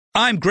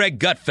I'm Greg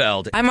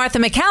Gutfeld. I'm Martha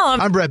McCallum.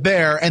 I'm Brett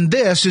Baer, and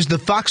this is the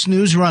Fox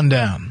News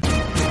Rundown.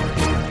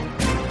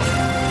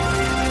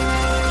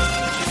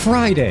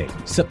 Friday,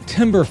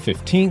 September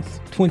 15th,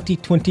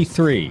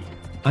 2023.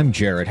 I'm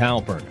Jared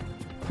Halpern.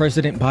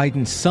 President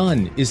Biden's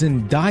son is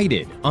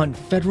indicted on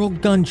federal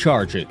gun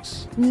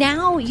charges.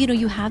 Now,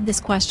 you have this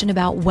question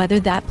about whether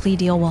that plea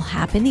deal will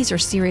happen. These are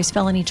serious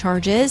felony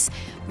charges.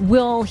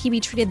 Will he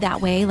be treated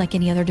that way like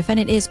any other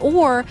defendant is?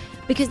 Or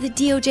because the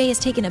DOJ has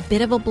taken a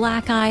bit of a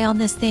black eye on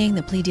this thing,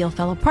 the plea deal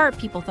fell apart.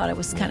 People thought it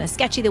was kind of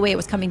sketchy the way it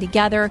was coming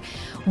together.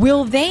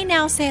 Will they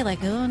now say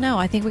oh no,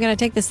 I think we got to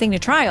take this thing to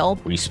trial?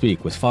 We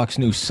speak with Fox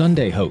News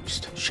Sunday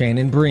host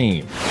Shannon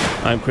Bream.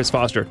 I'm Chris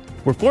Foster.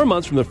 We're 4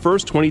 months from the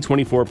first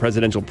 2024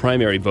 presidential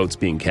primary votes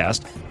being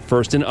cast,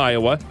 first in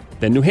Iowa,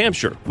 then New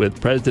Hampshire,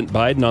 with President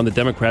Biden on the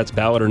Democrats'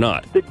 ballot or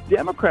not. The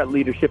Democrat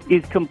leadership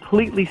is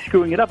completely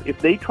screwing it up.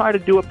 If they try to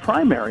do a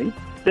primary,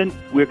 then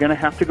we're going to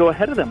have to go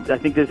ahead of them. I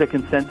think there's a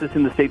consensus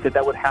in the state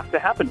that would have to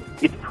happen.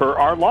 It's per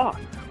our law.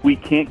 We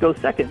can't go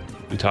second.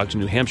 We talked to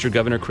New Hampshire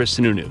Governor Chris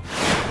Sununu.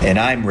 And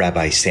I'm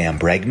Rabbi Sam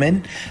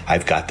Bregman.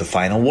 I've got the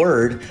final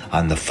word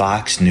on the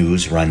Fox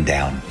News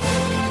Rundown.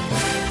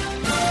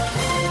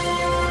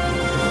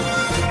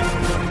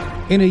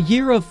 In a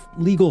year of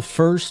legal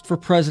first for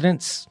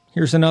presidents,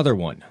 here's another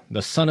one.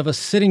 The son of a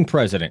sitting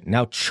president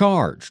now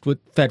charged with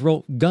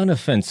federal gun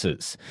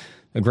offenses.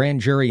 A grand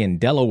jury in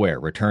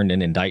Delaware returned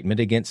an indictment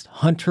against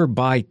Hunter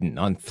Biden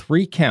on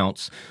 3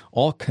 counts,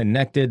 all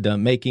connected to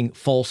making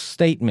false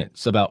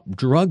statements about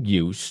drug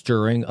use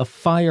during a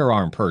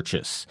firearm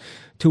purchase.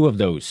 2 of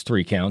those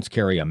 3 counts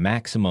carry a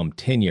maximum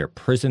 10-year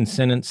prison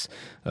sentence.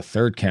 A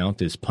third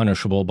count is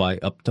punishable by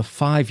up to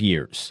 5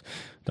 years.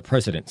 The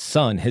president's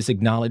son has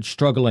acknowledged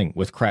struggling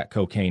with crack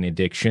cocaine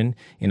addiction.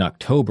 In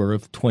October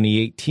of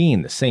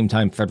 2018, the same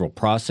time federal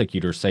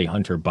prosecutors say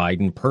Hunter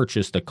Biden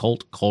purchased a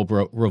Colt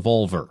Cobra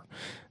revolver.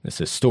 This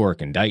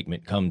historic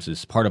indictment comes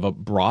as part of a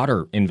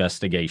broader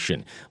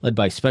investigation led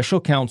by special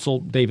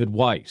counsel David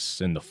Weiss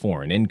into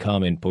foreign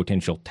income and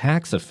potential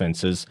tax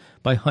offenses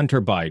by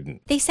Hunter Biden.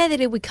 They said that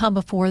it would come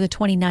before the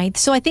 29th,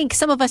 so I think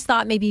some of us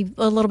thought maybe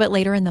a little bit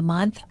later in the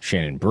month.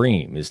 Shannon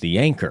Bream is the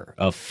anchor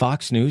of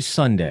Fox News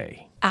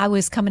Sunday. I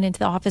was coming into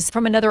the office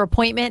from another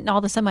appointment, and all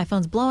of a sudden my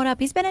phone's blowing up.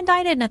 He's been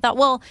indicted. And I thought,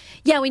 well,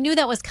 yeah, we knew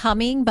that was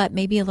coming, but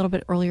maybe a little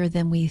bit earlier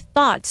than we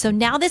thought. So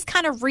now this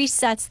kind of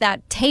resets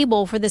that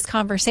table for this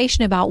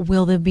conversation about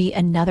will there be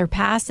another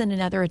pass and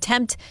another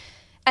attempt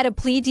at a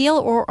plea deal,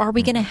 or are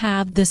we going to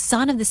have the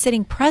son of the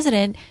sitting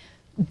president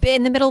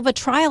in the middle of a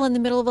trial in the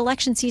middle of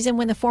election season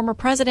when the former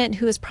president,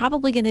 who is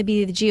probably going to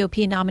be the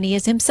GOP nominee,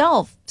 is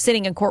himself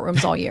sitting in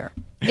courtrooms all year?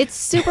 It's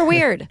super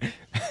weird.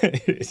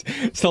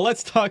 So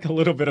let's talk a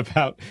little bit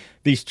about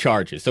these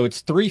charges. So it's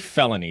 3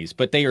 felonies,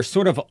 but they are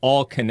sort of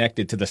all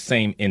connected to the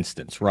same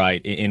instance,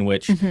 right? In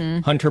which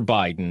Hunter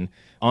Biden,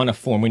 on a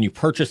form, when you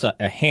purchase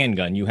a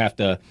handgun, you have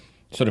to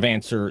sort of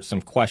answer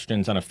some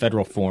questions on a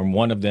federal form.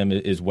 One of them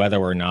is whether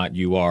or not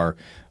you are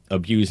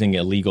abusing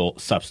illegal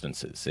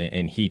substances.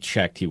 And he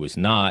checked he was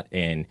not,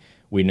 and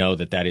we know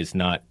that that is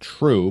not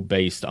true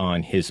based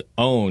on his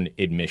own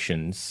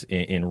admissions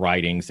in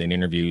writings and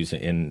interviews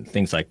and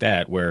things like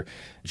that, where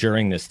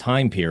during this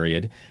time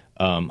period,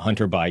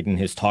 Hunter Biden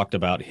has talked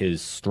about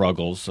his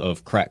struggles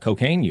of crack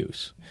cocaine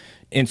use.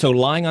 And so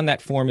lying on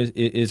that form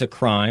is a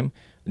crime.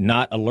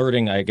 Not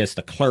alerting, I guess,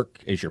 the clerk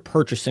as you're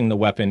purchasing the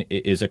weapon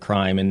is a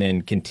crime. And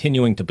then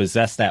continuing to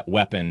possess that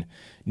weapon,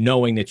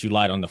 knowing that you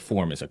lied on the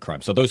form, is a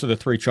crime. So those are the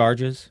 3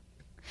 charges?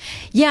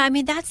 Yeah, I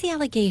mean, that's the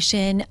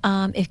allegation.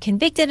 If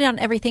convicted on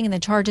everything and the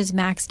charges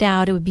maxed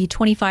out, it would be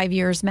 25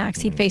 years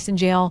max he'd face in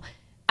jail.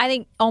 I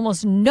think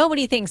almost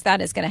nobody thinks that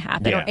is going to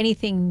happen or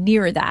anything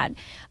near that.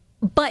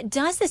 But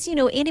does this,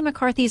 Andy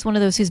McCarthy is one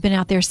of those who's been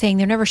out there saying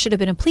there never should have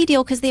been a plea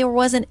deal because there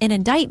wasn't an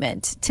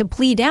indictment to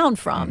plea down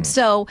from.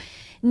 So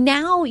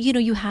now,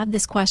 you have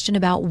this question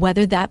about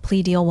whether that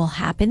plea deal will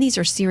happen. These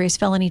are serious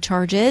felony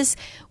charges.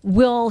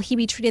 Will he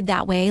be treated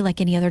that way like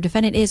any other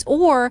defendant is?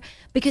 Or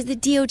because the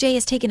DOJ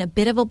has taken a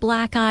bit of a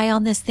black eye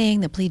on this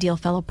thing, the plea deal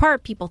fell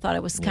apart. People thought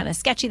it was kind of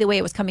sketchy the way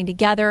it was coming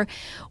together.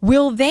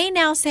 Will they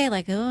now say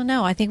oh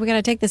no, I think we got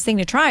to take this thing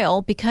to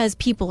trial because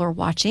people are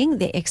watching.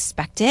 They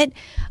expect it.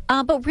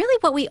 But really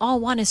what we all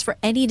want is for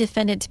any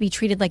defendant to be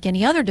treated like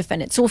any other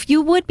defendant. So if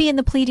you would be in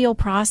the plea deal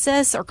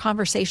process or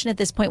conversation at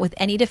this point with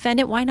any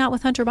defendant, why not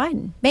with Hunter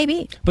Biden?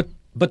 Maybe.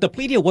 But the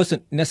plea deal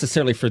wasn't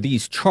necessarily for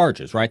these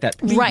charges, right? That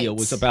plea deal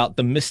was about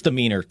the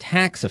misdemeanor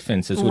tax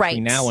offenses, which we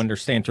now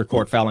understand through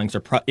court filings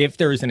are, if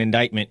there is an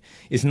indictment,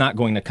 is not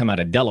going to come out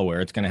of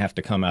Delaware. It's going to have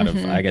to come out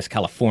of, I guess,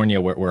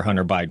 California, where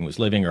Hunter Biden was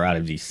living, or out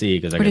of D.C.,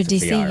 because I guess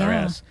it's the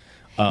IRS.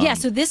 Yeah,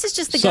 so this is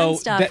just the gun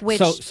stuff.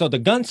 So the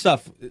gun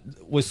stuff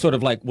was sort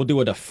of like, we'll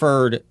do a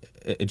deferred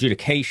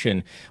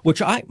adjudication,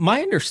 which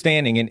my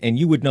understanding, and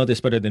you would know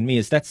this better than me,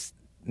 is that's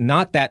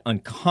not that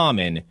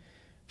uncommon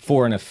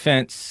for an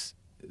offense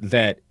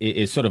that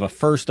is sort of a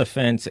first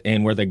offense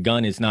and where the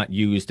gun is not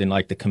used in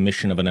like the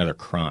commission of another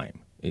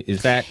crime.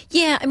 Is that?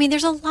 Yeah, I mean,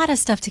 there's a lot of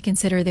stuff to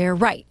consider there.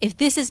 Right. If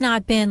this has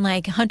not been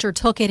like Hunter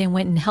took it and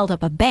went and held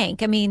up a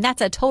bank, I mean,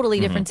 that's a totally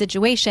different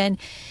situation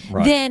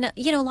than,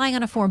 lying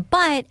on a form.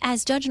 But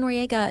as Judge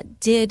Noriega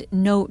did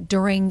note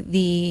during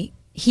the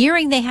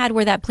hearing they had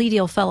where that plea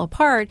deal fell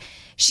apart,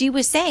 she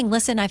was saying,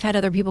 listen, I've had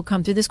other people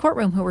come through this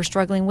courtroom who were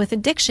struggling with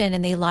addiction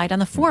and they lied on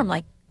the form.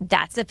 Like,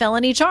 that's a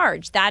felony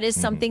charge. That is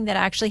something that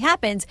actually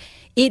happens.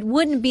 It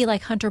wouldn't be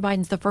like Hunter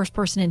Biden's the first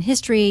person in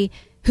history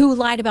who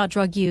lied about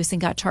drug use and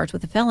got charged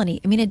with a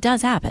felony. I mean, it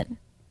does happen.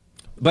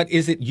 But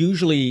is it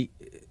usually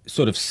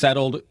sort of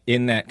settled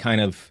in that kind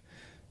of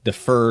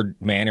deferred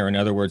manner? In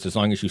other words, as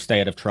long as you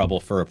stay out of trouble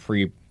for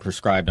a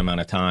prescribed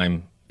amount of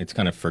time, it's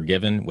kind of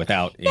forgiven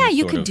without any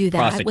you sort could of do that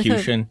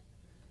prosecution?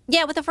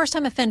 With a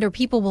first-time offender,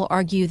 people will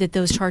argue that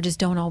those charges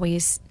don't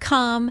always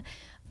come.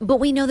 But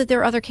we know that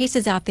there are other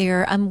cases out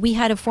there. We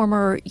had a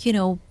former,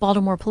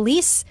 Baltimore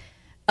police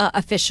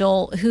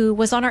official who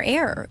was on our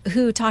air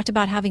who talked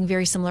about having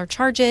very similar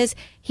charges.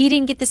 He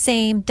didn't get the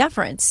same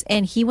deference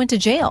and he went to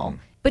jail.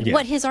 But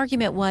what his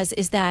argument was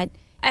is that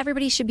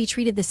everybody should be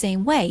treated the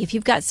same way. If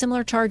you've got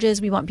similar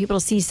charges, we want people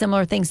to see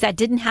similar things. That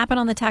didn't happen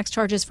on the tax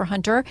charges for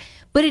Hunter.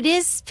 But it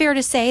is fair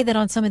to say that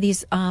on some of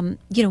these,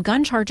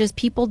 gun charges,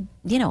 people,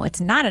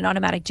 it's not an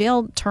automatic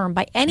jail term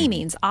by any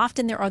means.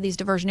 Often there are these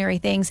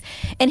diversionary things.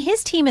 And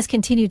his team has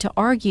continued to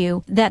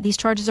argue that these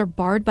charges are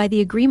barred by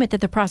the agreement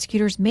that the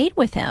prosecutors made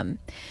with him.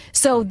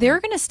 So they're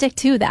going to stick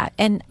to that.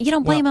 And you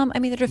don't blame them. I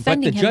mean, they're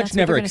defending him. But the judge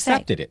never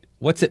accepted it.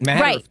 What's it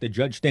matter if the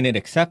judge didn't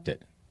accept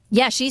it?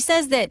 Yeah, she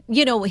says that,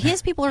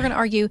 his people are going to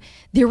argue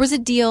there was a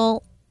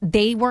deal.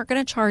 They weren't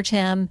going to charge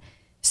him.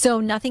 So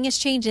nothing has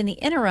changed in the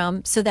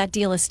interim. So that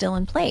deal is still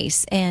in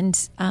place. And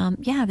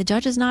the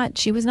judge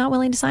she was not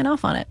willing to sign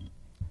off on it.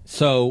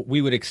 So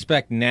we would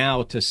expect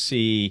now to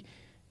see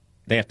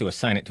they have to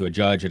assign it to a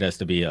judge. It has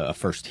to be a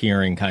first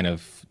hearing kind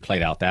of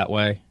played out that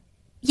way.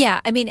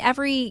 Yeah, I mean,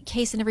 every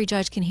case and every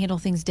judge can handle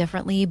things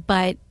differently.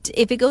 But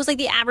if it goes like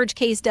the average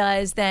case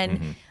does,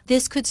 then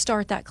this could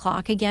start that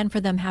clock again for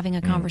them having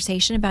a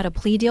conversation about a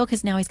plea deal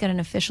because now he's got an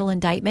official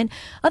indictment.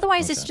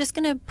 Otherwise, it's just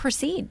going to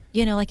proceed,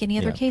 like any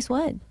other case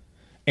would.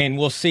 And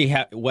we'll see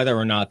whether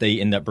or not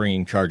they end up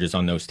bringing charges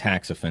on those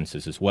tax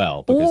offenses as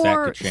well, because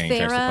that could change,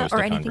 I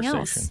suppose, the conversation.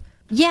 Else.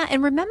 Yeah,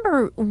 and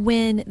remember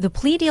when the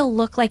plea deal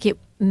looked like it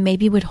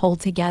maybe would hold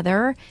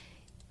together,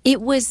 it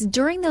was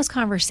during those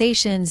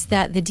conversations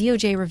that the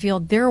DOJ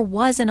revealed there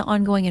was an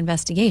ongoing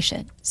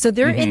investigation. So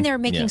they're in there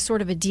making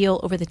sort of a deal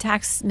over the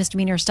tax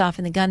misdemeanor stuff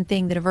and the gun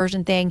thing, the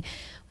diversion thing.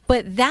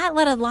 But that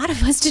led a lot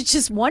of us to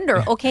just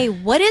wonder, okay,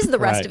 what is the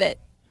rest of it?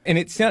 And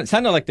it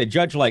sounded like the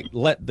judge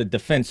let the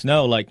defense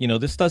know,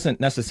 this doesn't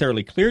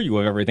necessarily clear you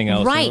of everything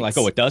else. Right. And they're like,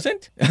 oh, it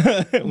doesn't?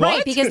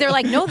 Right, because they're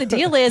like, no, the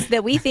deal is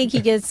that we think he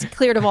gets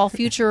cleared of all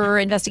future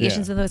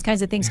investigations and those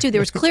kinds of things, too.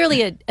 There was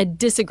clearly a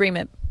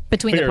disagreement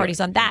between the parties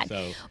on that.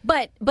 So.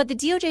 But the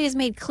DOJ has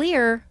made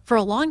clear for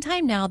a long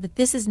time now that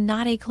this is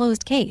not a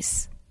closed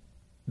case.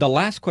 The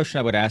last question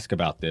I would ask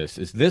about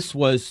this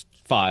was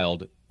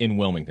filed in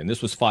Wilmington.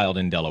 This was filed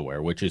in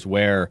Delaware, which is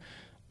where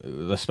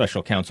the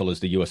special counsel is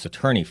the U.S.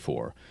 attorney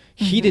for.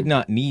 He did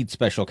not need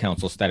special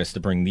counsel status to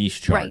bring these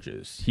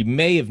charges. Right. He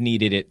may have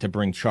needed it to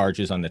bring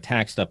charges on the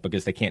tax stuff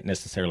because they can't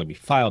necessarily be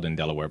filed in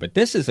Delaware. But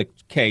this is a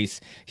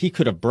case he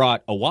could have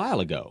brought a while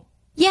ago.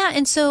 Yeah,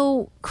 and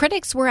so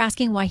critics were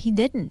asking why he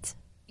didn't.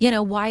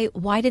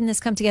 Why didn't this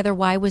come together?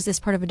 Why was this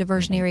part of a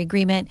diversionary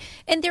agreement?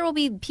 And there will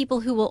be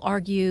people who will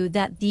argue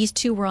that these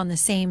two were on the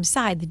same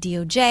side, the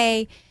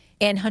DOJ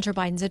and Hunter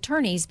Biden's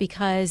attorneys,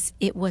 because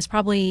it was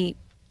probably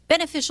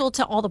beneficial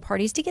to all the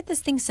parties to get this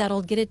thing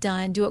settled, get it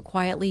done, do it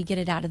quietly, get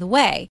it out of the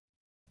way.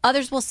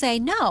 Others will say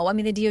no. I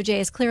mean, the DOJ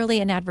is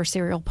clearly an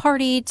adversarial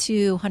party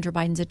to Hunter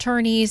Biden's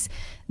attorneys.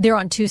 They're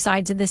on two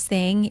sides of this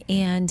thing,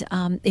 and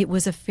it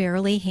was a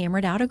fairly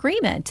hammered out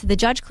agreement. The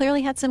judge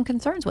clearly had some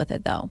concerns with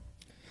it, though.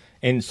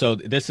 And so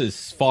this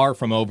is far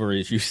from over,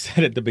 as you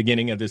said at the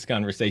beginning of this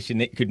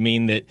conversation. It could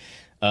mean that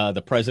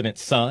the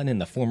president's son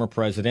and the former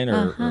president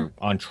are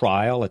on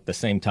trial at the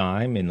same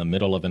time in the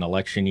middle of an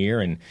election year.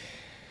 And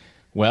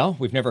well,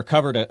 we've never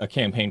covered a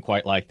campaign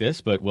quite like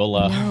this, but we'll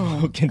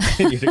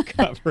continue to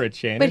cover it,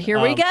 Shannon. But here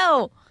we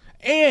go.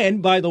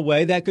 And, by the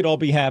way, that could all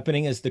be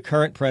happening as the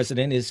current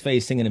president is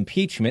facing an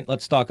impeachment.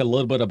 Let's talk a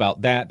little bit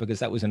about that, because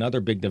that was another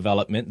big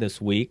development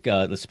this week.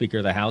 The Speaker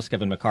of the House,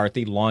 Kevin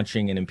McCarthy,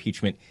 launching an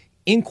impeachment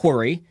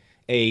inquiry,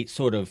 a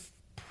sort of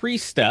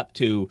pre-step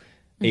to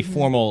a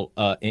formal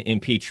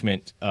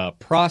impeachment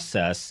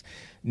process.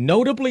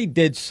 Notably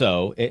did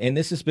so, and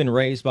this has been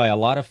raised by a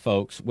lot of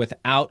folks,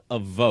 without a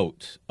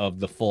vote of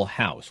the full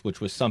House,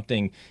 which was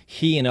something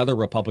he and other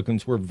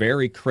Republicans were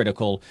very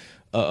critical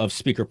of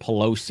Speaker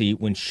Pelosi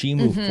when she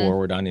moved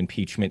forward on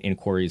impeachment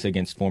inquiries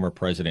against former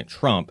President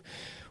Trump.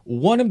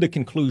 One of the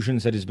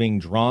conclusions that is being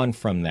drawn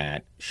from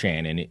that,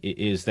 Shannon,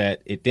 is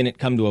that it didn't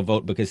come to a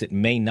vote because it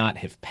may not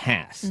have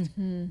passed.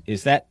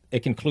 Is that a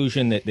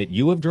conclusion that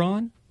you have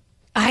drawn?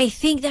 I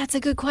think that's a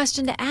good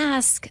question to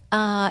ask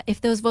if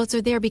those votes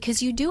are there,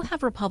 because you do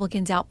have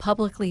Republicans out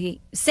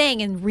publicly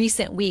saying in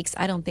recent weeks,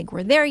 I don't think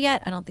we're there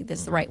yet. I don't think this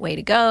is the right way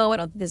to go. I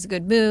don't think this is a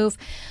good move.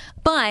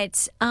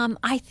 But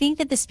I think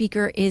that the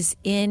speaker is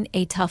in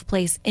a tough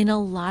place in a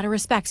lot of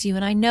respects. You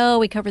and I know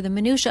we cover the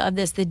minutia of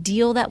this, the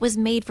deal that was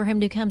made for him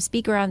to become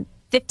speaker on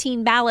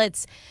 15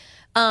 ballots.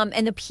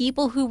 And the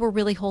people who were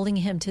really holding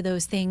him to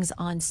those things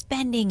on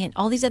spending and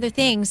all these other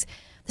things.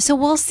 So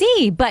we'll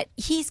see. But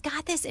he's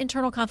got this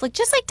internal conflict,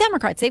 just like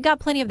Democrats. They've got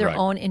plenty of their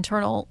own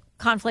internal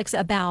conflicts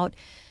about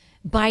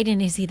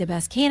Biden. Is he the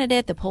best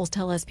candidate? The polls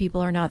tell us people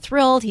are not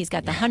thrilled. He's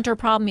got the Hunter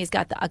problem. He's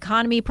got the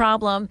economy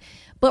problem.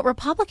 But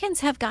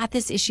Republicans have got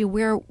this issue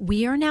where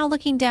we are now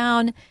looking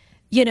down,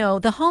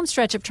 the home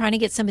stretch of trying to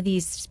get some of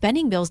these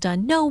spending bills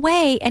done. No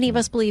way any of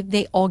us believe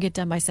they all get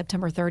done by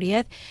September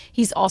 30th.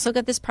 He's also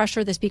got this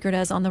pressure, the speaker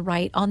does, on the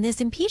right on this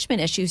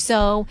impeachment issue.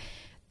 So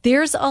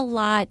there's a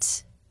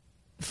lot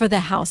for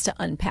the House to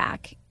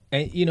unpack.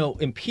 And,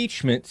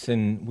 impeachments,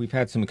 and we've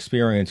had some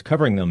experience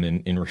covering them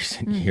in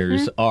recent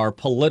years, are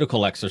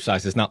political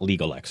exercises, not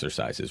legal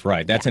exercises,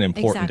 right? That's an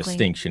important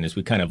distinction as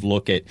we kind of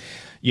look at,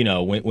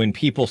 when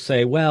people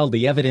say, well,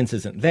 the evidence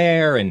isn't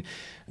there, and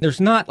there's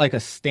not like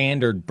a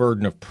standard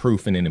burden of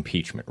proof in an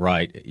impeachment,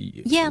 right?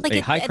 Yeah, like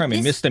a high crime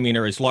and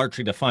misdemeanor is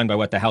largely defined by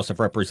what the House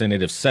of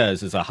Representatives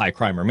says is a high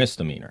crime or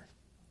misdemeanor.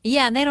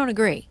 Yeah, and they don't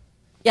agree.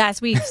 Yeah,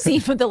 as we've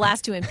seen from the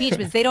last two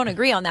impeachments, they don't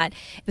agree on that.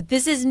 But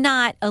this is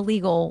not a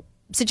legal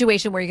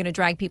situation where you're going to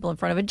drag people in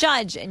front of a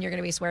judge and you're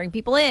going to be swearing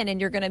people in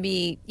and you're going to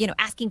be,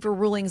 asking for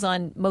rulings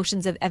on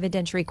motions of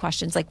evidentiary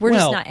questions. Like, we're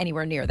just not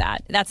anywhere near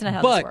that. That's not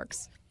how this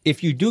works.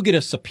 If you do get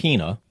a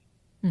subpoena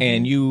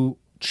and you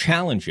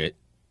challenge it,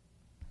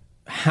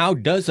 how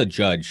does a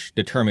judge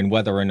determine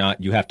whether or not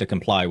you have to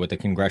comply with a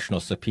congressional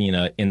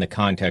subpoena in the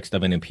context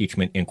of an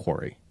impeachment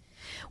inquiry?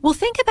 Well,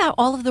 think about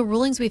all of the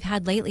rulings we've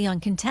had lately on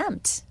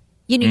contempt.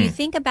 You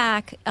think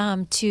back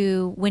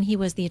to when he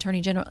was the Attorney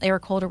General.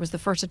 Eric Holder was the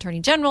first Attorney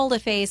General to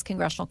face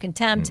congressional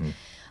contempt.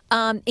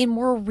 In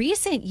more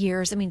recent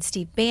years,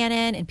 Steve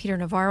Bannon and Peter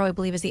Navarro, I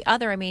believe, is the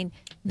other.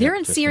 They're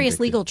in serious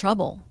legal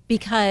trouble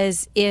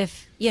because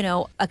if,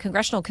 a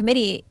congressional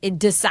committee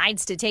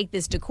decides to take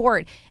this to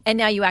court and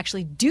now you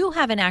actually do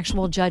have an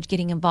actual judge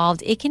getting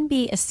involved, it can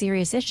be a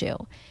serious issue.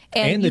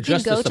 And the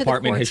Justice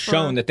Department has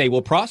shown that they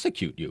will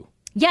prosecute you.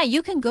 Yeah,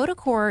 you can go to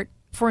court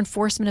for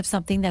enforcement of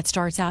something that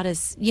starts out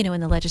as,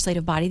 in the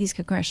legislative body, these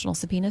congressional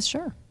subpoenas,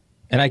 sure.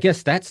 And I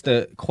guess that's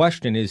the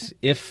question is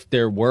if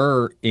there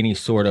were any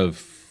sort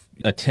of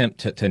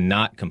attempt to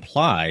not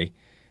comply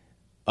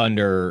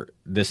under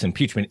this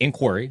impeachment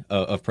inquiry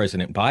of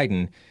President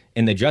Biden,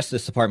 and the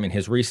Justice Department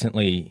has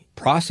recently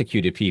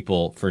prosecuted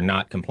people for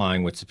not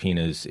complying with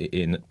subpoenas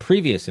in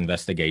previous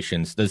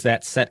investigations, does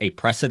that set a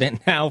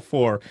precedent now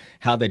for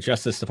how the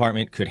Justice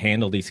Department could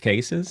handle these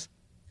cases?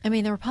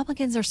 The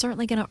Republicans are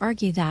certainly going to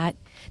argue that.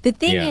 The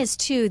thing is,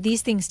 too,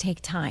 these things take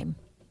time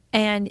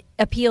and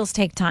appeals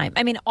take time.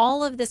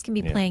 All of this can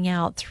be playing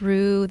out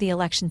through the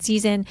election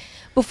season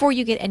before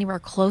you get anywhere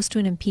close to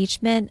an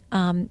impeachment.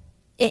 And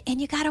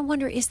you got to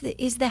wonder, is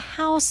the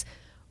House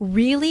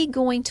really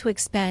going to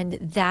expend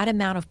that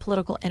amount of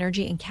political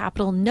energy and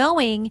capital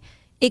knowing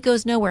it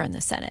goes nowhere in the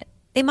Senate?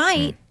 They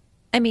might.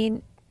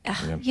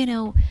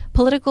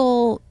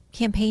 Political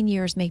campaign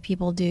years make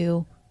people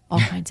do all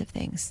kinds of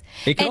things.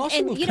 It can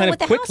also move kind of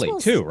quickly,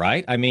 too,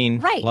 right?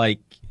 Right. Like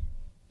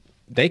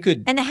they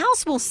could. And the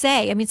House will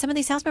say, some of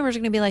these House members are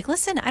going to be like,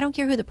 listen, I don't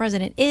care who the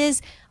president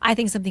is. I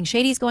think something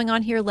shady is going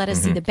on here. Let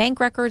us see the bank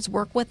records.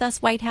 Work with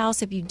us, White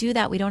House. If you do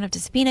that, we don't have to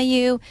subpoena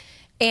you.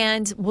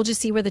 And we'll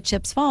just see where the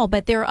chips fall.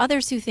 But there are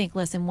others who think,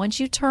 listen, once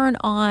you turn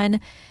on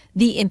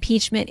the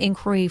impeachment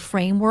inquiry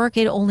framework,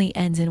 it only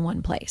ends in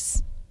one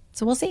place.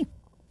 So we'll see.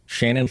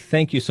 Shannon,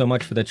 thank you so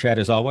much for the chat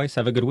as always.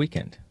 Have a good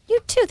weekend. You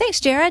too. Thanks,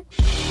 Jared.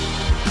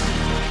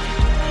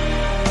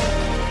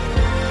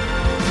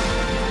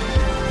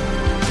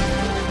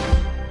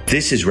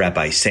 This is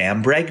Rabbi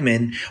Sam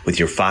Bregman with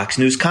your Fox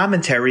News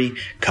commentary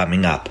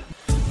coming up.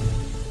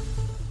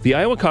 The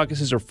Iowa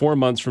caucuses are 4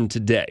 months from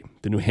today.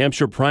 The New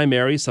Hampshire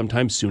primary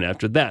sometime soon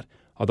after that.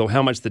 Although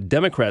how much the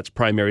Democrats'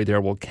 primary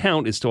there will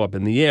count is still up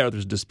in the air.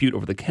 There's a dispute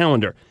over the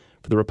calendar.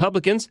 For the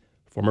Republicans,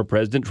 former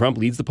President Trump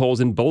leads the polls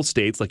in both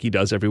states like he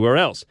does everywhere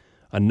else.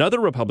 Another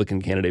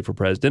Republican candidate for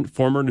president,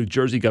 former New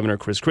Jersey Governor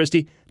Chris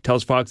Christie,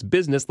 tells Fox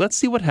Business, let's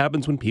see what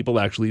happens when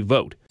people actually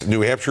vote. New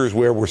Hampshire is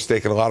where we're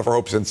staking a lot of our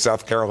hopes in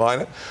South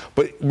Carolina.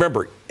 But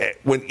remember,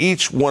 when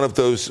each one of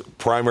those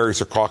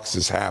primaries or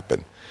caucuses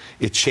happen,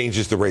 it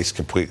changes the race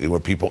completely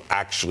when people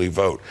actually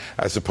vote,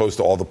 as opposed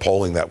to all the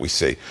polling that we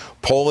see.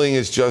 Polling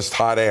is just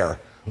hot air.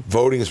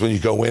 Voting is when you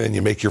go in and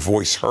you make your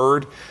voice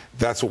heard.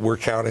 That's what we're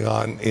counting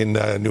on in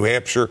New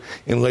Hampshire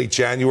in late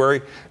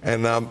January.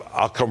 And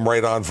I'll come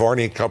right on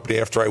Varney and company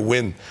after I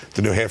win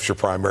the New Hampshire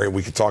primary.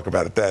 We can talk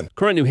about it then.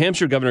 Current New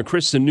Hampshire Governor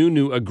Chris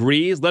Sununu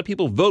agrees. Let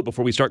people vote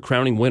before we start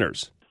crowning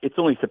winners. it's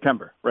only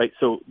September, right?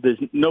 So there's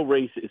no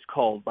race is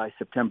called by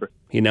September.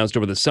 He announced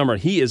over the summer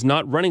he is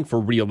not running for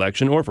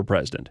re-election or for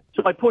president.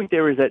 So my point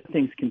there is that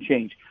things can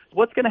change.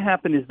 What's going to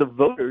happen is the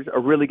voters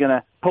are really going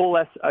to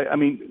coalesce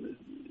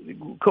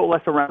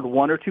around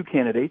one or two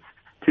candidates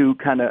to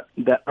kind of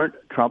that aren't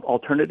Trump,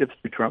 alternatives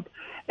to Trump.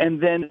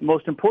 And then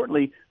most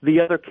importantly, the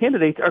other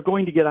candidates are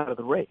going to get out of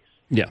the race.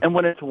 Yeah. And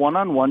when it's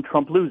one-on-one,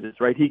 Trump loses,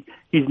 right?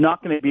 He's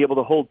not going to be able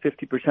to hold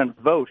 50% of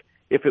the vote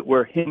if it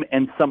were him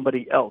and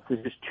somebody else.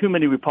 There's just too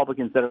many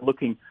Republicans that are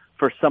looking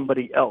for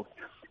somebody else.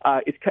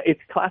 It's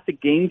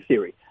classic game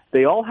theory.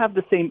 They all have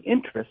the same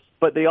interests,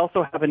 but they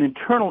also have an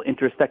internal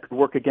interest that could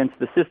work against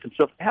the system.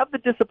 So if they have the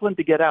discipline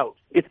to get out,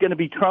 it's going to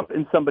be Trump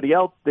and somebody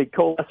else. They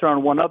coalesce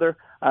around one other.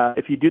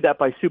 If you do that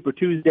by Super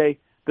Tuesday,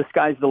 the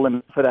sky's the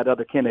limit for that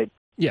other candidate.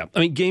 Yeah, I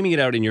mean, gaming it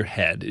out in your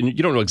head, and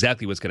you don't know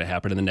exactly what's going to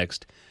happen in the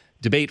next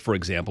debate, for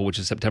example, which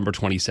is September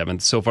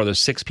 27th. So far, there's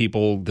 6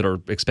 people that are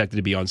expected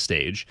to be on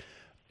stage.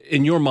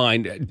 In your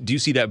mind, do you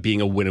see that being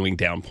a winnowing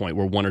down point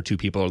where 1 or 2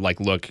 people are like,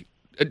 look,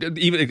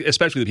 even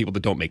especially the people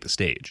that don't make the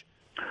stage?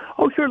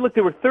 Oh, sure. Look,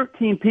 there were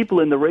 13 people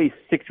in the race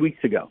 6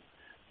 weeks ago.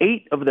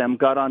 8 of them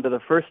got onto the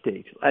first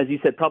stage. As you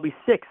said, probably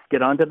 6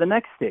 get onto the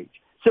next stage.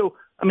 So,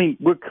 I mean,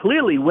 we're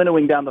clearly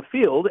winnowing down the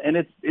field, and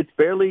it's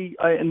barely,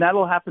 and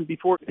that'll happen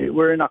before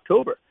we're in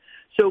October.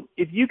 So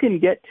if you can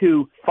get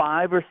to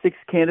 5 or 6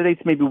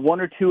 candidates, maybe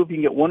 1 or 2, if you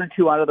can get 1 or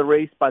 2 out of the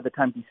race by the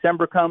time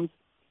December comes,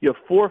 you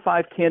have 4 or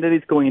 5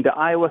 candidates going into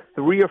Iowa,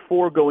 3 or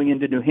 4 going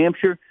into New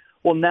Hampshire.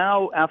 Well,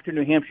 now after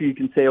New Hampshire, you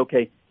can say,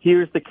 okay,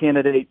 here's the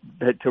candidate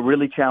to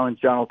really challenge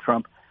Donald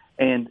Trump.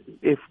 And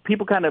if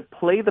people kind of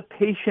play the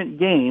patient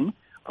game,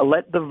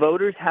 let the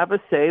voters have a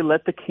say,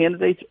 let the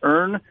candidates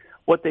earn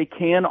what they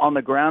can on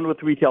the ground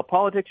with retail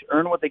politics,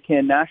 earn what they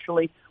can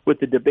nationally with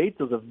the debates.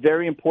 Those are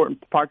very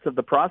important parts of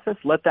the process.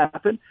 Let that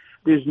happen.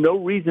 There's no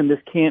reason this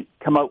can't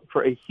come out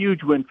for a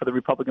huge win for the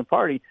Republican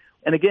Party.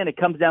 And again, it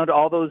comes down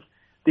to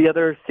the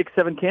other 6,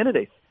 7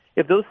 candidates.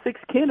 If those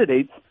 6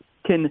 candidates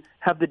can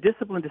have the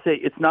discipline to say,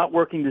 it's not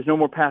working, there's no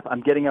more path,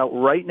 I'm getting out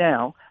right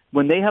now,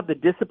 when they have the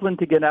discipline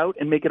to get out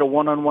and make it a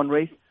one-on-one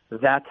race,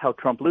 that's how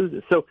Trump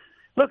loses. So,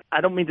 look,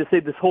 I don't mean to say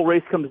this whole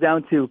race comes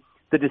down to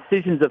the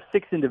decisions of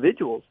 6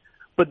 individuals,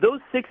 but those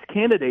 6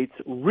 candidates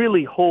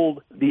really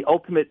hold the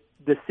ultimate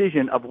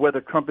decision of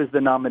whether Trump is the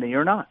nominee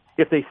or not.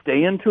 If they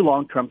stay in too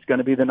long, Trump's going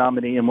to be the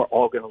nominee and we're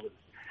all going to lose.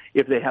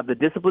 If they have the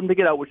discipline to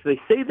get out, which they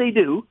say they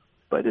do,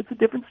 but it's a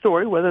different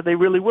story whether they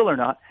really will or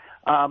not,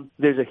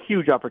 there's a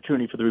huge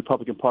opportunity for the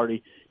Republican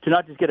Party to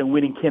not just get a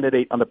winning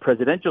candidate on the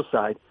presidential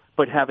side,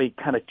 but have a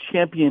kind of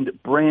championed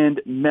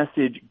brand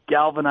message,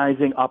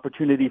 galvanizing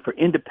opportunity for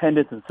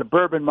independents and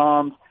suburban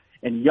moms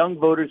and young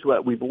voters who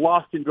we've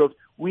lost in droves.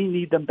 We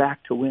need them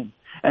back to win.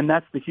 And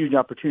that's the huge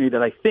opportunity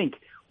that I think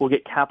will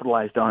get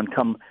capitalized on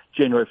come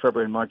January,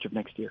 February, and March of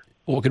next year.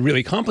 Well, what could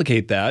really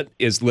complicate that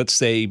is, let's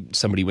say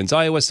somebody wins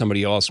Iowa,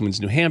 somebody else wins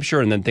New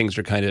Hampshire, and then things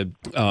are kind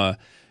of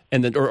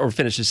and then or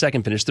finishes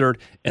second, finish third,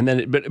 and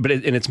then but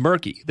it's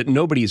murky that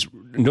nobody's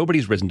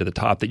risen to the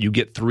top. That you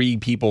get 3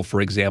 people, for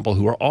example,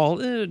 who are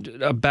all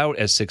about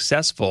as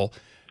successful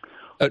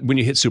when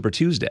you hit Super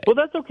Tuesday. Well,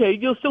 that's okay.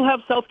 You'll still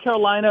have South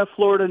Carolina,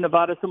 Florida,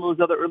 Nevada, some of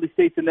those other early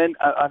states, and then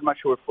I'm not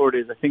sure where Florida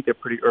is. I think they're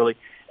pretty early.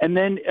 And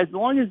then as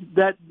long as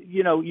that,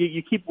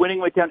 you keep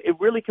winning right down, it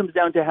really comes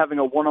down to having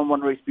a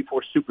one-on-one race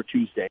before Super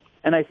Tuesday.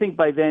 And I think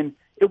by then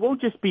it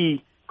won't just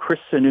be Chris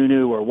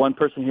Sununu or one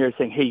person here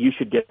saying, hey, you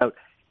should get out.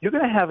 You're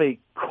going to have a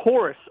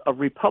chorus of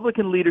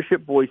Republican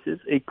leadership voices,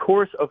 a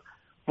chorus of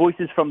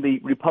voices from the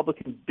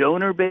Republican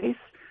donor base,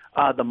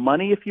 the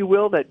money, if you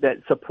will,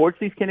 that supports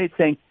these candidates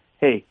saying,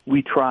 hey,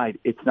 we tried.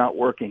 It's not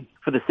working.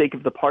 For the sake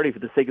of the party, for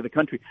the sake of the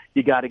country,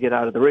 you got to get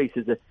out of the race.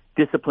 There's a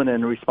discipline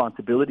and a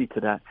responsibility to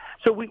that.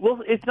 So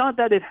it's not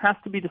that it has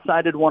to be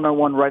decided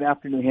one-on-one right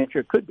after New Hampshire.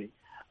 It could be.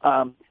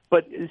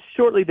 But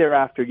shortly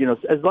thereafter,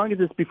 as long as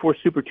it's before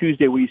Super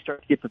Tuesday where you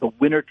start to get to the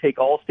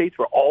winner-take-all states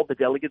where all the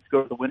delegates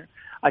go to the winner,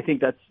 I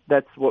think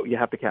that's what you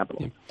have to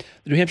capitalize. Yeah.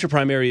 The New Hampshire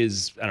primary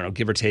is, I don't know,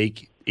 give or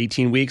take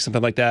 18 weeks,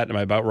 something like that. Am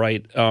I about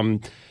right?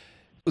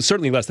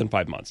 Certainly less than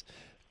 5 months.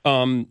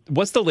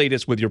 What's the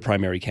latest with your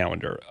primary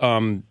calendar?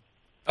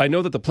 I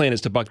know that the plan is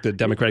to buck the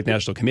Democratic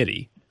National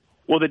Committee.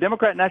 Well, the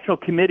Democratic National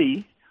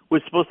Committee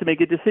was supposed to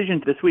make a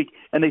decision this week,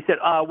 and they said,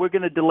 we're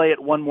going to delay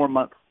it 1 more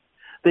month.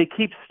 They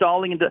keep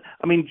stalling.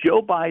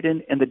 Joe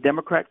Biden and the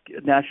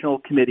Democratic National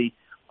Committee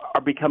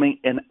are becoming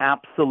an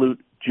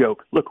absolute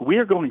joke. Look, we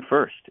are going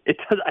first.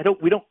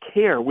 We don't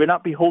care. We're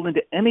not beholden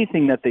to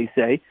anything that they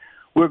say.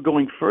 We're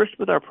going first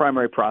with our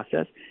primary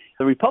process.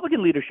 The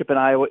Republican leadership in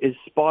Iowa is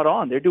spot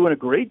on. They're doing a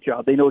great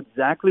job. They know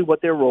exactly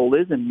what their role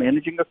is in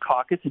managing a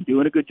caucus and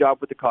doing a good job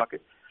with the caucus.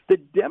 The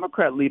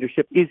Democrat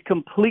leadership is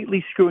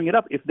completely screwing it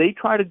up. If they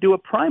try to do a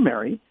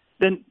primary,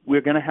 then we're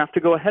going to have to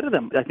go ahead of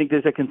them. I think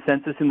there's a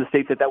consensus in the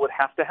state that would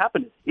have to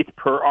happen. It's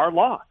per our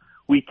law.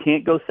 We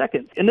can't go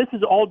second. And this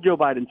is all Joe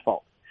Biden's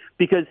fault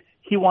because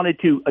he wanted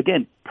to,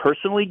 again,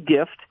 personally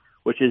gift,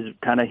 which is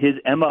kind of his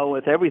MO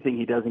with everything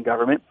he does in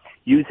government,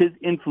 use his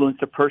influence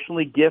to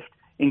personally gift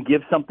and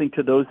give something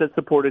to those that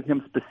supported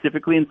him,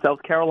 specifically in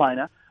South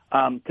Carolina,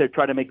 to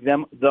try to make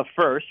them the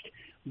first.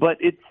 But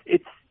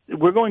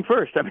we're going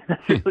first. I mean,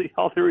 that's really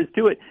all there is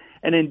to it.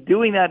 And in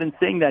doing that and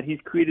saying that, he's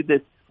created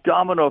this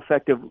domino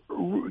effect of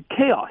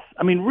chaos.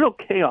 I mean, real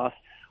chaos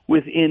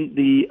within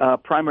the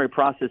primary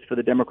process for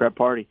the Democrat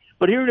Party.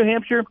 But here in New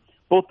Hampshire,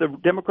 both the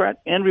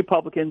Democrat and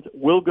Republicans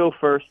will go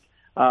first.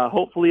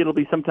 Hopefully it'll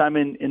be sometime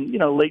in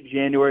late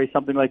January,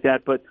 something like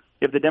that. But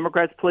if the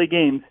Democrats play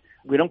games,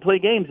 we don't play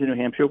games in New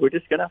Hampshire. We're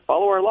just going to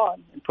follow our law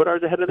and put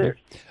ours ahead of theirs.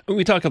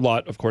 We talk a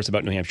lot, of course,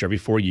 about New Hampshire every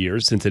 4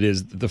 years since it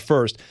is the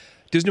first.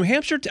 Does New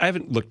Hampshire, I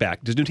haven't looked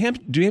back, does New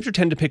Hampshire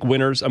tend to pick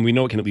winners? I mean, we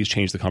know it can at least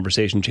change the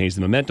conversation, change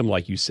the momentum,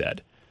 like you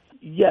said.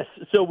 Yes.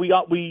 So we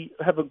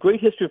have a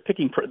great history of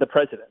picking the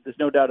president. There's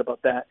no doubt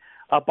about that.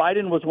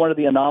 Biden was one of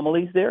the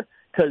anomalies there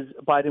because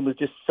Biden was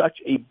just such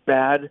a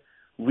bad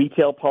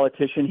retail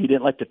politician. He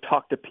didn't like to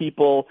talk to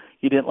people.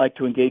 He didn't like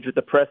to engage with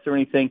the press or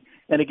anything.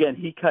 And again,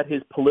 he cut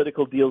his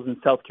political deals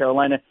in South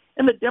Carolina.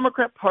 And the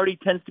Democrat Party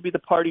tends to be the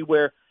party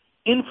where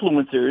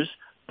influencers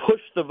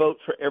push the vote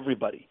for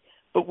everybody.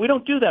 But we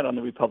don't do that on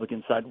the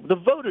Republican side. The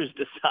voters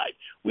decide.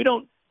 We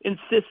don't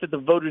insist that the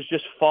voters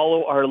just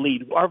follow our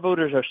lead. Our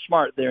voters are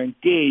smart. They're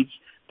engaged.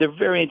 They're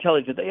very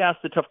intelligent. They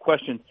ask the tough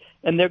questions.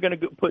 And they're going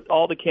to put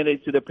all the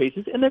candidates through their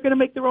paces. And they're going to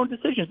make their own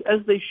decisions,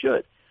 as they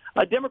should.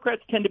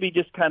 Democrats tend to be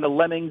just kind of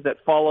lemmings that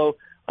follow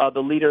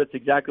the leader. It's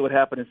exactly what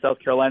happened in South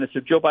Carolina.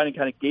 So Joe Biden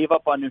kind of gave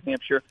up on New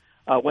Hampshire,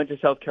 went to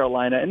South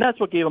Carolina, and that's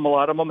what gave him a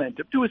lot of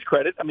momentum. To his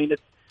credit, I mean,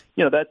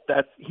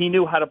 that's he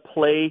knew how to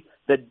play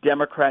the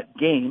Democrat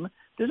game.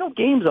 There's no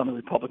games on the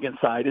Republican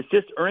side. It's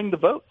just earning the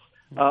votes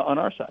on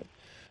our side.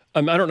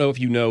 I don't know if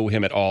you know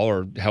him at all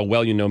or how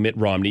well you know Mitt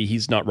Romney.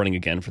 He's not running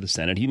again for the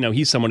Senate.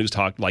 He's someone who's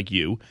talked like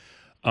you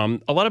a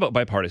lot about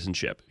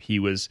bipartisanship. He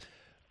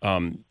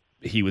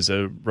was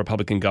a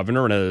Republican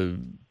governor in a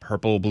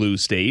purple-blue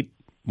state,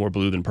 more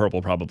blue than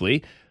purple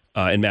probably,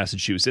 in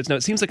Massachusetts. Now,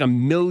 it seems like a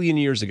million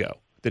years ago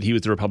that he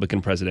was the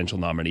Republican presidential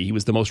nominee. He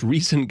was the most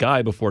recent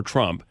guy before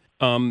Trump.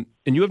 And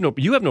you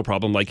have no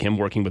problem like him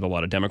working with a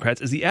lot of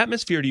Democrats. Is the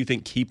atmosphere, do you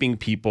think, keeping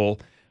people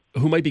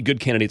who might be good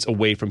candidates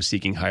away from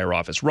seeking higher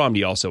office?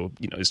 Romney also,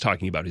 is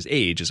talking about his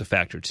age as a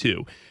factor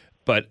too.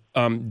 But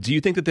do you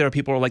think that there are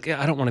people who are like,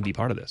 I don't want to be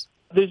part of this?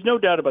 There's no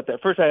doubt about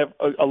that. First, I have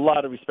a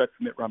lot of respect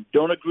for Mitt Romney.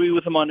 Don't agree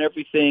with him on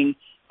everything,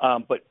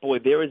 but boy,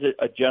 there is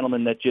a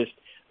gentleman that just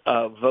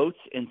votes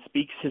and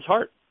speaks his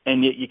heart,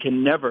 and yet you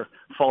can never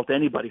fault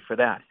anybody for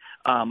that.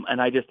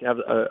 And I just have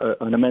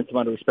an immense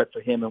amount of respect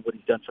for him and what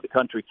he's done for the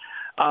country.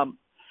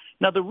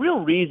 Now, the real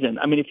reason,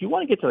 I mean, if you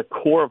want to get to the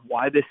core of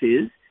why this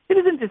is, it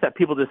isn't just that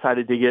people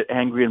decided to get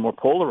angry and more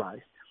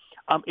polarized.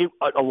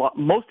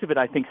 Most of it,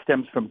 I think,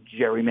 stems from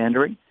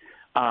gerrymandering,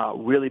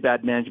 really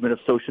bad management of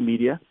social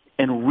media,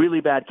 and really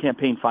bad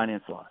campaign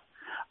finance laws.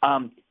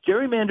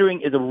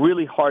 Gerrymandering is a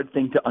really hard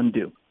thing to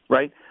undo,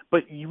 right?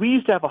 But we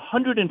used to have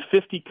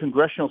 150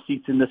 congressional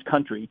seats in this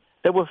country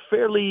that were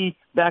fairly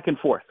back and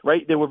forth,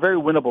 right? They were very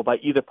winnable by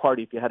either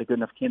party if you had a good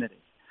enough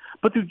candidate.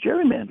 But through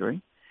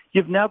gerrymandering,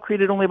 you've now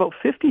created only about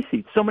 50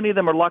 seats. So many of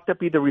them are locked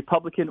up either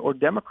Republican or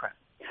Democrat,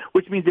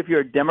 which means if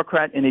you're a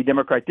Democrat in a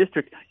Democrat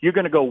district, you're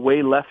going to go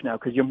way left now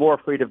because you're more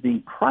afraid of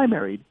being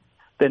primaried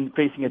than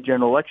facing a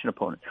general election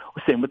opponent.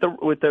 Same with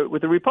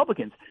the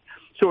Republicans.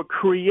 So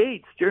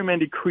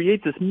gerrymandering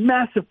creates this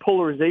massive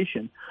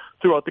polarization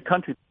throughout the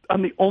country.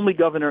 I'm the only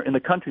governor in the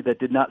country that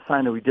did not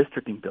sign a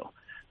redistricting bill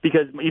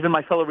because even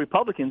my fellow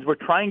Republicans were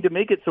trying to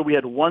make it so we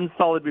had one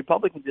solid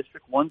Republican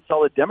district, one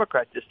solid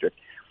Democrat district.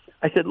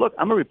 I said, look,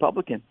 I'm a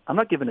Republican. I'm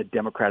not giving a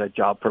Democrat a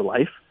job for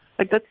life.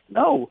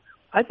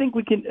 I think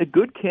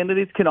good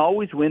candidates can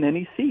always win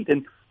any seat.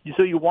 And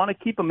so you want to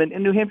keep them. And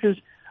New Hampshire's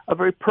a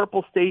very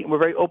purple state, and we're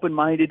very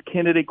open-minded.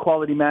 Candidate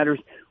quality matters.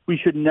 We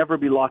should never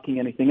be locking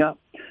anything up.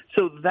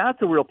 So that's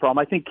a real problem.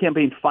 I think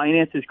campaign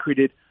finance has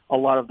created a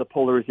lot of the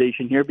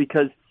polarization here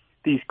because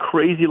these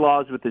crazy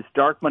laws with this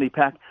dark money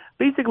pact,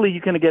 basically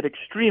you're going to get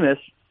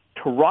extremists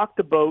to rock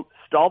the boat,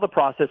 stall the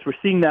process. We're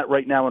seeing that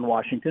right now in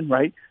Washington,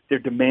 right? Their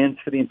demands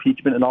for the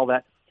impeachment and all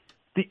that.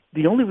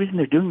 The only reason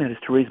they're doing that is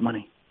to raise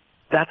money.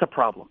 That's a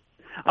problem.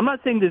 I'm not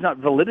saying there's not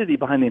validity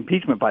behind the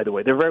impeachment, by the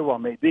way. There very well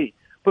may be.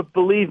 But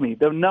believe me,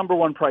 the number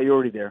one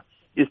priority there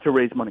is to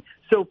raise money.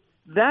 So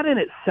that in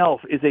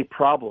itself is a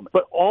problem.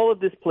 But all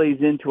of this plays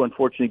into,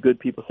 unfortunately, good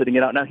people sitting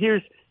it out. Now,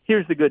 here's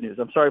the good news.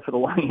 I'm sorry for the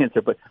long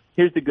answer, but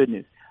here's the good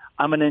news.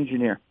 I'm an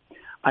engineer.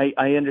 I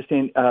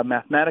understand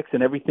mathematics,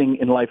 and everything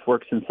in life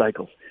works in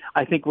cycles.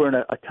 I think we're in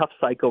a tough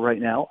cycle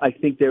right now. I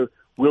think there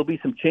will be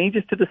some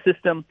changes to the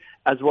system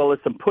as well as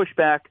some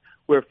pushback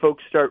where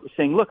folks start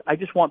saying, look, I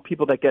just want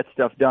people that get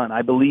stuff done.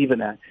 I believe in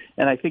that.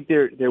 And I think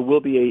there will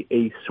be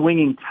a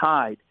swinging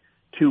tide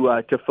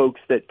to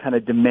folks that kind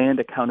of demand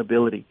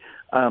accountability.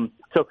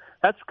 So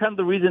that's kind of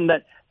the reason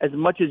that as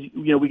much as,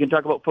 we can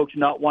talk about folks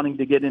not wanting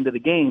to get into the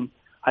game,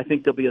 I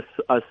think there'll be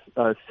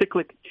a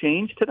cyclic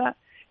change to that.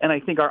 And I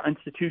think our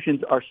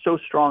institutions are so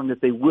strong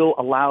that they will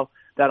allow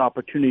that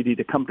opportunity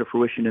to come to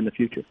fruition in the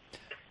future.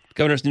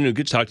 Governor Sununu,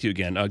 good to talk to you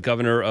again.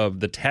 Governor of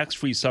the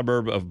tax-free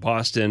suburb of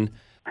Boston,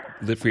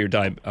 live free or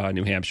die,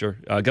 New Hampshire.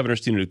 Governor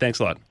Sununu, thanks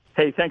a lot.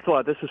 Hey, thanks a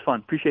lot. This was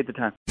fun. Appreciate the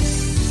time.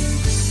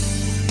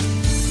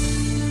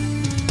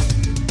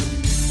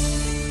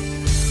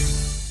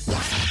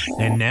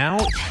 And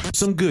now,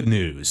 some good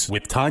news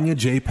with Tanya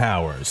J.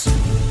 Powers.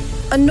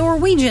 A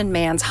Norwegian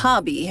man's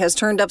hobby has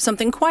turned up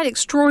something quite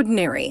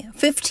extraordinary,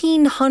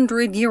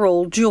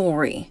 1,500-year-old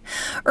jewelry.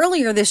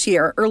 Earlier this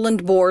year,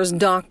 Erlend Bohr's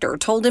doctor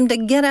told him to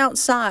get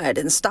outside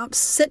and stop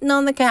sitting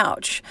on the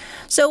couch.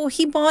 So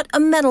he bought a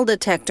metal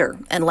detector,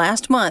 and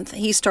last month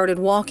he started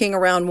walking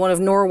around one of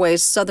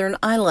Norway's southern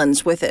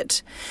islands with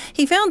it.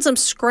 He found some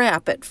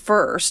scrap at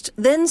first,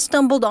 then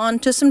stumbled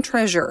onto some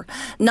treasure,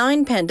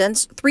 9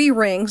 pendants, 3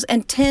 rings,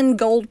 and 10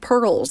 gold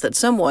pearls that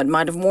someone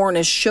might have worn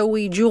as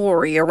showy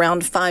jewelry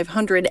around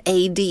 500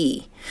 AD.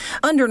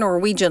 Under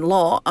Norwegian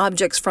law,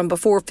 objects from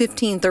before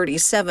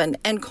 1537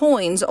 and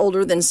coins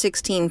older than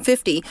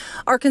 1650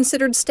 are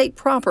considered state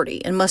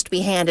property and must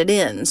be handed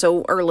in,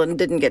 so Erlend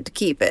didn't get to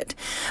keep it.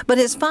 But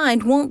his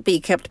find won't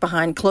be kept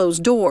behind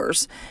closed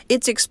doors.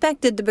 It's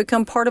expected to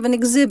become part of an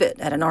exhibit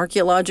at an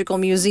archaeological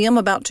museum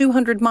about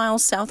 200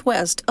 miles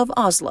southwest of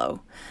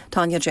Oslo.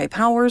 Tanya J.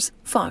 Powers,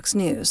 Fox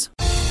News.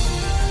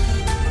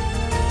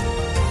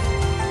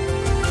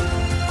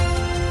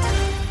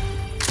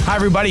 Hi,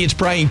 everybody. It's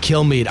Brian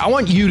Kilmeade. I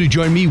want you to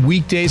join me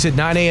weekdays at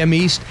 9 a.m.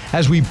 East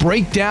as we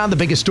break down the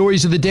biggest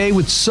stories of the day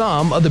with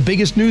some of the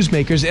biggest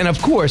newsmakers and,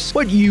 of course,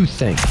 what you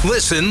think.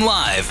 Listen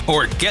live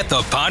or get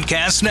the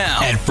podcast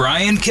now at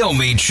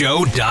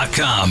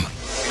BrianKilmeadeShow.com.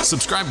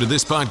 Subscribe to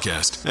this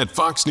podcast at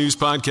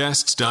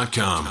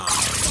FoxNewsPodcasts.com.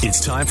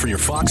 It's time for your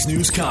Fox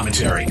News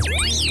commentary.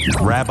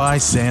 Rabbi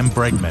Sam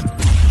Bregman.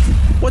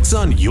 What's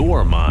on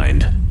your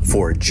mind?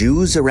 For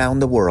Jews around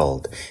the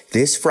world,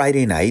 this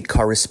Friday night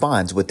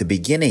corresponds with the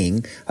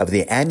beginning of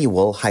the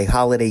annual high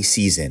holiday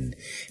season,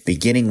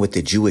 beginning with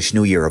the Jewish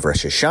New Year of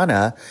Rosh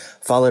Hashanah,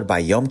 followed by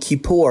Yom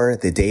Kippur,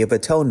 the Day of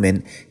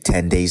Atonement,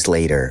 10 days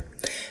later.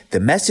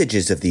 The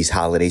messages of these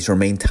holidays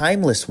remain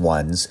timeless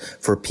ones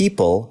for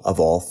people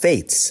of all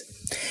faiths.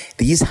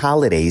 These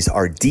holidays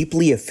are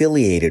deeply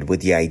affiliated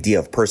with the idea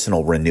of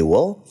personal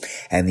renewal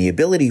and the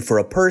ability for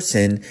a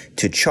person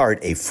to chart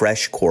a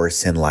fresh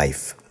course in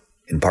life.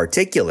 In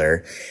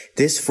particular,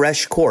 this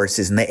fresh course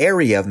is in the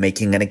area of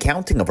making an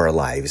accounting of our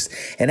lives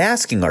and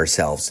asking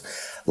ourselves,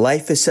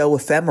 life is so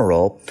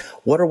ephemeral,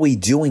 what are we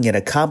doing and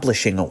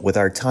accomplishing with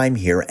our time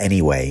here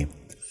anyway?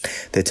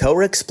 The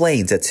Torah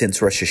explains that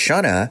since Rosh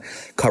Hashanah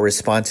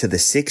corresponds to the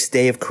 6th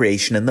day of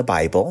creation in the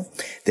Bible,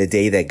 the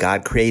day that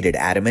God created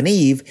Adam and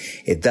Eve,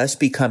 it thus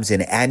becomes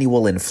an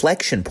annual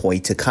inflection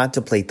point to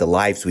contemplate the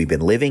lives we've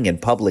been living in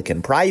public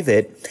and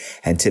private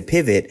and to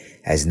pivot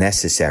as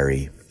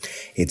necessary.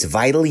 It's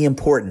vitally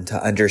important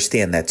to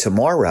understand that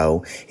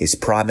tomorrow is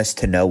promised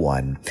to no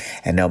one,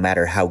 and no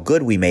matter how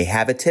good we may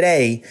have it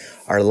today,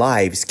 our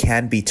lives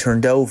can be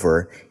turned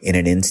over in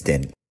an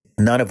instant.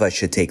 None of us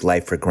should take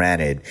life for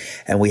granted,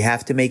 and we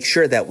have to make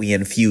sure that we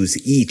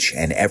infuse each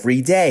and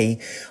every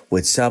day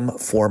with some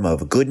form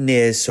of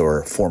goodness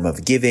or form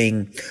of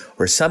giving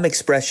or some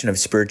expression of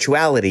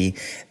spirituality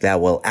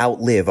that will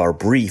outlive our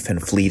brief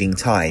and fleeting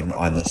time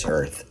on this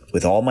earth.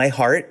 With all my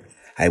heart,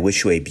 I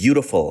wish you a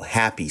beautiful,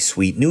 happy,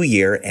 sweet New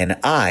Year, and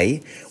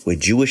I,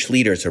 with Jewish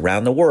leaders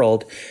around the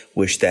world,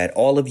 wish that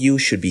all of you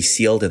should be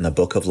sealed in the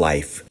Book of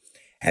Life.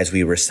 As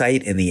we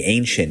recite in the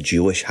ancient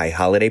Jewish High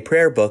Holiday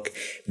Prayer Book,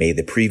 may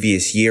the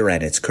previous year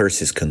and its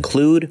curses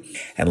conclude,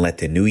 and let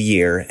the new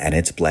year and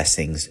its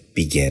blessings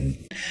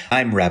begin.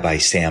 I'm Rabbi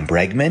Sam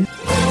Bregman.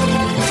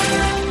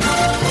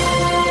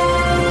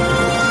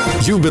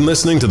 You've been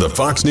listening to the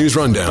Fox News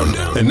Rundown.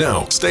 And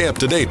now, stay up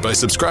to date by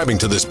subscribing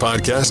to this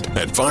podcast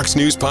at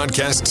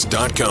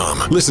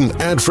FoxNewsPodcasts.com. Listen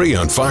ad-free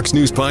on Fox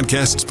News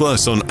Podcasts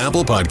Plus on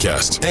Apple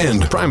Podcasts.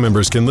 And Prime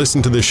members can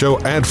listen to the show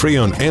ad-free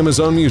on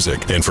Amazon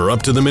Music. And for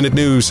up-to-the-minute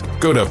news,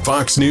 go to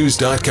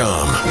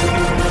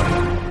FoxNews.com.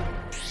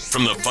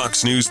 From the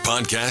Fox News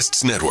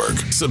Podcasts Network,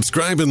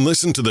 subscribe and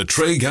listen to the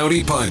Trey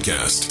Gowdy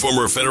Podcast.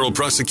 Former federal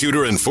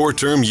prosecutor and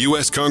 4-term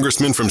U.S.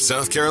 Congressman from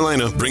South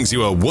Carolina brings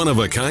you a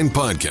one-of-a-kind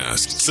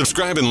podcast.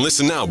 Subscribe and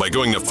listen now by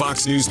going to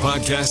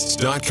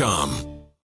FoxNewsPodcasts.com.